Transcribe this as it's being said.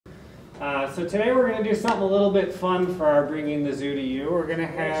So today we're going to do something a little bit fun for our Bringing the Zoo to You. We're going to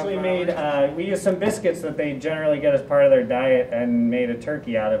have, we used some biscuits that they generally get as part of their diet and made a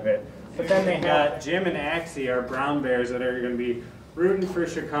turkey out of it. But then they got Jim and Axie, our brown bears, that are going to be rooting for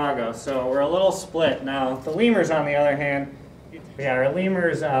Chicago. So we're a little split. Now, the lemurs, on the other hand, our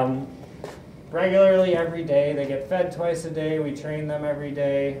lemurs regularly every day. They get fed twice a day. We train them every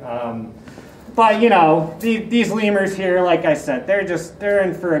day. But, you know, these lemurs here, like I said, they're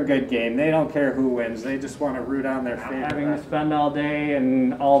in for a good game. They don't care who wins. They just want to root on their favorite. Having to spend all day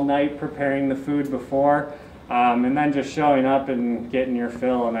and all night preparing the food before, and then just showing up and getting your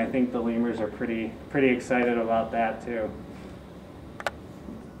fill. And I think the lemurs are pretty excited about that, too.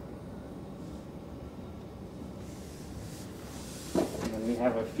 And we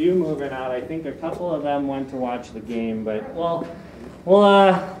have a few moving out. I think a couple of them went to watch the game, but, well,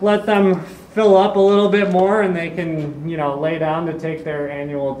 we'll let them fill up a little bit more and they can, you know, lay down to take their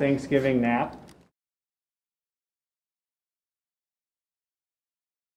annual Thanksgiving nap.